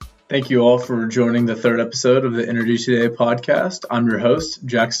Thank you all for joining the third episode of the Energy Today podcast. I'm your host,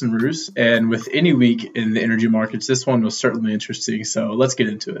 Jackson Roos, and with any week in the energy markets, this one was certainly interesting, so let's get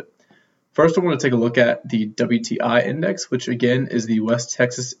into it. First, I want to take a look at the WTI index, which again is the West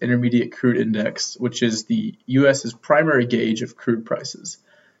Texas Intermediate Crude Index, which is the U.S.'s primary gauge of crude prices.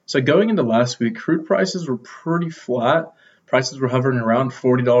 So going into last week, crude prices were pretty flat. Prices were hovering around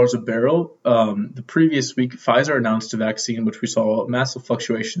 $40 a barrel. The previous week, Pfizer announced a vaccine, which we saw massive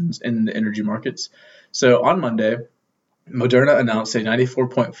fluctuations in the energy markets. So on Monday, Moderna announced a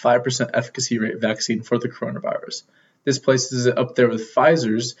 94.5% efficacy rate vaccine for the coronavirus. This places it up there with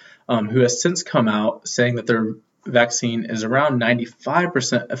Pfizer's, who has since come out saying that their vaccine is around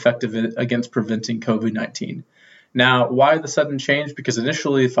 95% effective against preventing COVID-19. Now, why the sudden change? Because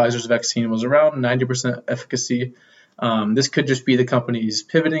initially, Pfizer's vaccine was around 90% efficacy. This could just be the companies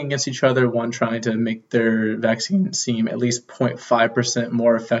pivoting against each other, one trying to make their vaccine seem at least 0.5%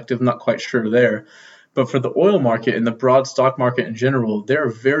 more effective, not quite sure there. But for the oil market and the broad stock market in general, they're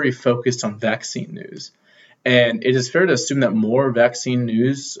very focused on vaccine news. And it is fair to assume that more vaccine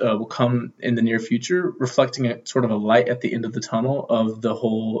news will come in the near future, reflecting a sort of a light at the end of the tunnel of the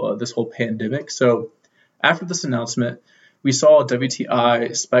whole this whole pandemic. So after this announcement, we saw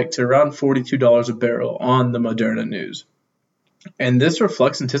WTI spike to around $42 a barrel on the Moderna news. And this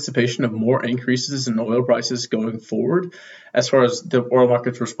reflects anticipation of more increases in oil prices going forward, as far as the oil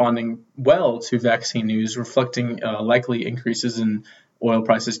markets responding well to vaccine news, reflecting likely increases in oil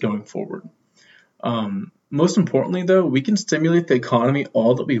prices going forward. Most importantly, though, we can stimulate the economy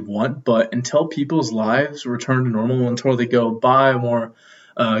all that we want, but until people's lives return to normal, until they go buy more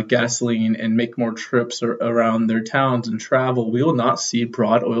gasoline and make more trips around their towns and travel, we will not see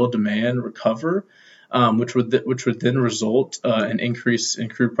broad oil demand recover, which would then result in increase in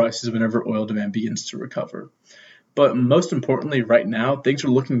crude prices whenever oil demand begins to recover. But most importantly, right now, things are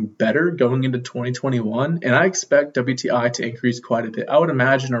looking better going into 2021, and I expect WTI to increase quite a bit. I would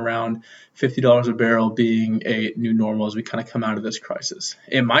imagine around $50 a barrel being a new normal as we kind of come out of this crisis.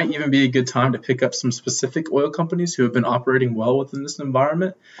 It might even be a good time to pick up some specific oil companies who have been operating well within this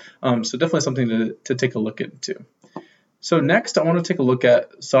environment. So definitely something to take a look into. So next, I want to take a look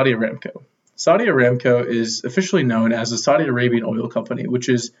at Saudi Aramco. Saudi Aramco is officially known as the Saudi Arabian Oil Company, which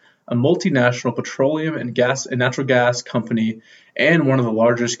is a multinational petroleum and natural gas company and one of the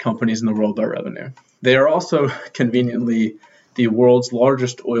largest companies in the world by revenue. They are also conveniently the world's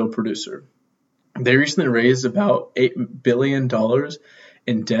largest oil producer. They recently raised about $8 billion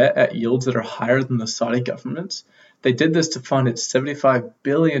in debt at yields that are higher than the Saudi government's. They did this to fund its $75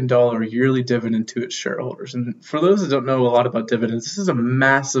 billion yearly dividend to its shareholders. And for those that don't know a lot about dividends, this is a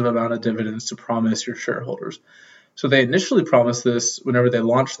massive amount of dividends to promise your shareholders. So they initially promised this whenever they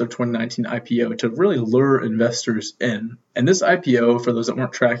launched their 2019 IPO to really lure investors in. And this IPO, for those that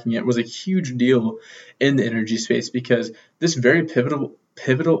weren't tracking it, was a huge deal in the energy space because this very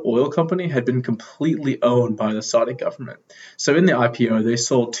pivotal oil company had been completely owned by the Saudi government. So in the IPO, they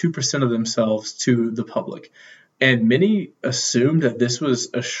sold 2% of themselves to the public. And many assumed that this was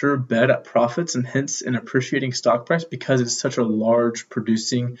a sure bet at profits and hence an appreciating stock price because it's such a large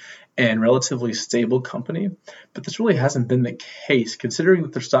producing and relatively stable company. But this really hasn't been the case, considering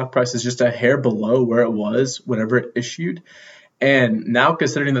that their stock price is just a hair below where it was whenever it issued. And now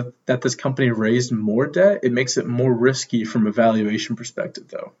considering that this company raised more debt, it makes it more risky from a valuation perspective,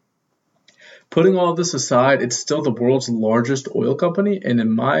 though. Putting all this aside, it's still the world's largest oil company, and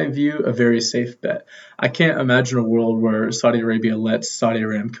in my view, a very safe bet. I can't imagine a world where Saudi Arabia lets Saudi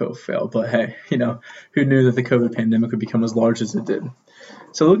Aramco fail, but hey, who knew that the COVID pandemic would become as large as it did?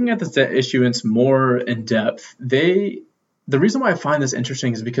 So looking at this debt issuance more in depth, the reason why I find this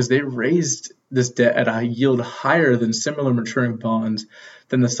interesting is because they raised this debt at a yield higher than similar maturing bonds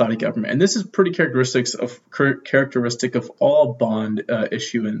than the Saudi government. And this is pretty characteristic of all bond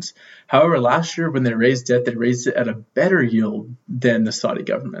issuance. However, last year when they raised debt, they raised it at a better yield than the Saudi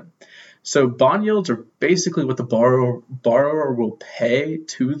government. So bond yields are basically what the borrower will pay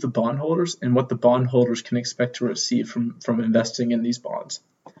to the bondholders and what the bondholders can expect to receive from investing in these bonds.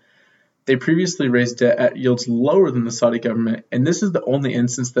 They previously raised debt at yields lower than the Saudi government, and this is the only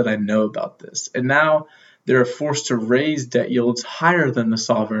instance that I know about this. And now they're forced to raise debt yields higher than the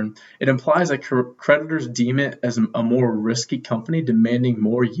sovereign. It implies that creditors deem it as a more risky company demanding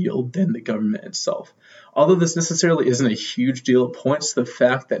more yield than the government itself. Although this necessarily isn't a huge deal, it points to the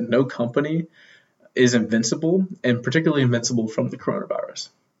fact that no company is invincible, and particularly invincible from the coronavirus.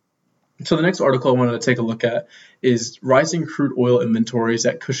 So the next article I wanted to take a look at is rising crude oil inventories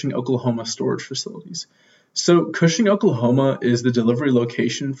at Cushing, Oklahoma storage facilities. So Cushing, Oklahoma is the delivery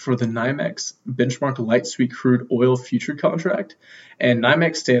location for the NYMEX benchmark light sweet crude oil future contract. And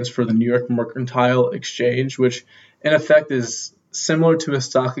NYMEX stands for the New York Mercantile Exchange, which in effect is similar to a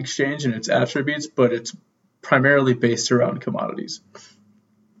stock exchange in its attributes, but it's primarily based around commodities.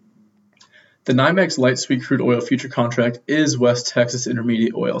 The NYMEX light sweet crude oil future contract is West Texas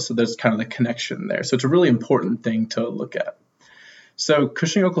Intermediate oil, so there's kind of the connection there. So it's a really important thing to look at. So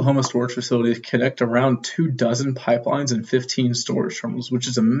Cushing, Oklahoma storage facilities connect around 24 pipelines and 15 storage terminals, which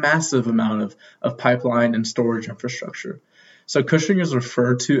is a massive amount of pipeline and storage infrastructure. So Cushing is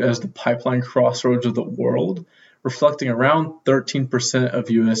referred to as the pipeline crossroads of the world, reflecting around 13%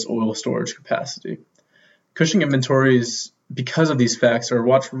 of U.S. oil storage capacity. Cushing inventories, because of these facts, are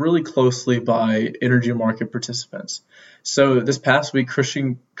watched really closely by energy market participants. So this past week,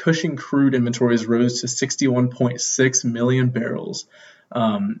 Cushing crude inventories rose to 61.6 million barrels.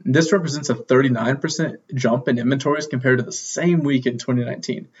 This represents a 39% jump in inventories compared to the same week in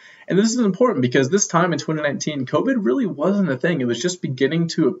 2019. And this is important because this time in 2019, COVID really wasn't a thing. It was just beginning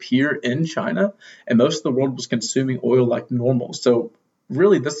to appear in China, and most of the world was consuming oil like normal. So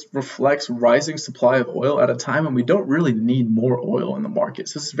really, this reflects rising supply of oil at a time when we don't really need more oil in the market.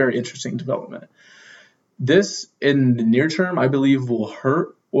 So this is a very interesting development. This, in the near term, I believe will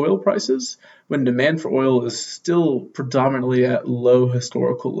hurt oil prices when demand for oil is still predominantly at low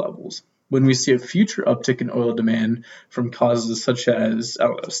historical levels. When we see a future uptick in oil demand from causes such as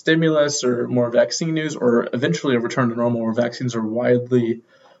stimulus or more vaccine news, or eventually a return to normal where vaccines are widely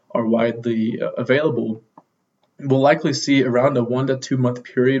available, we'll likely see around a 1 to 2 month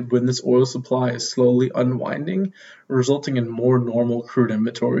period when this oil supply is slowly unwinding, resulting in more normal crude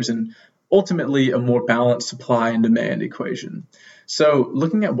inventories and ultimately a more balanced supply and demand equation. So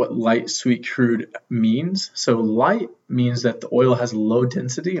looking at what light sweet crude means. So light means that the oil has low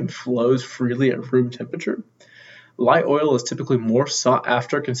density and flows freely at room temperature. Light oil is typically more sought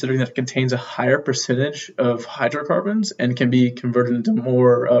after considering that it contains a higher percentage of hydrocarbons and can be converted into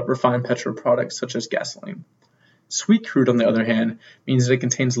more refined petroproducts such as gasoline. Sweet crude, on the other hand, means that it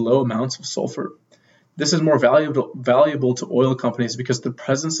contains low amounts of sulfur. This is more valuable to oil companies because the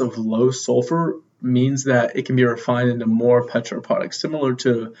presence of low sulfur means that it can be refined into more petroproducts, similar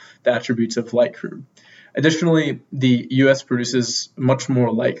to the attributes of light crude. Additionally, the U.S. produces much more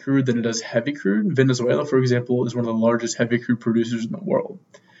light crude than it does heavy crude. Venezuela, for example, is one of the largest heavy crude producers in the world.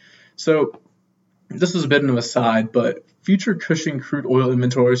 So this was a bit of an aside, but future Cushing crude oil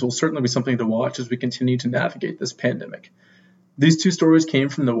inventories will certainly be something to watch as we continue to navigate this pandemic. These two stories came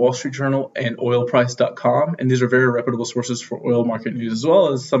from the Wall Street Journal and oilprice.com, and these are very reputable sources for oil market news, as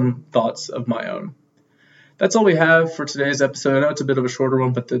well as some thoughts of my own. That's all we have for today's episode. I know it's a bit of a shorter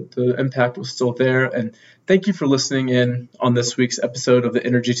one, but the impact was still there. And thank you for listening in on this week's episode of the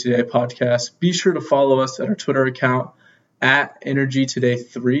Energy Today podcast. Be sure to follow us at our Twitter account at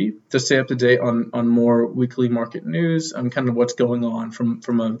EnergyToday3 to stay up to date on more weekly market news and kind of what's going on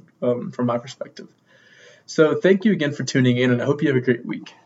from my perspective. So thank you again for tuning in, and I hope you have a great week.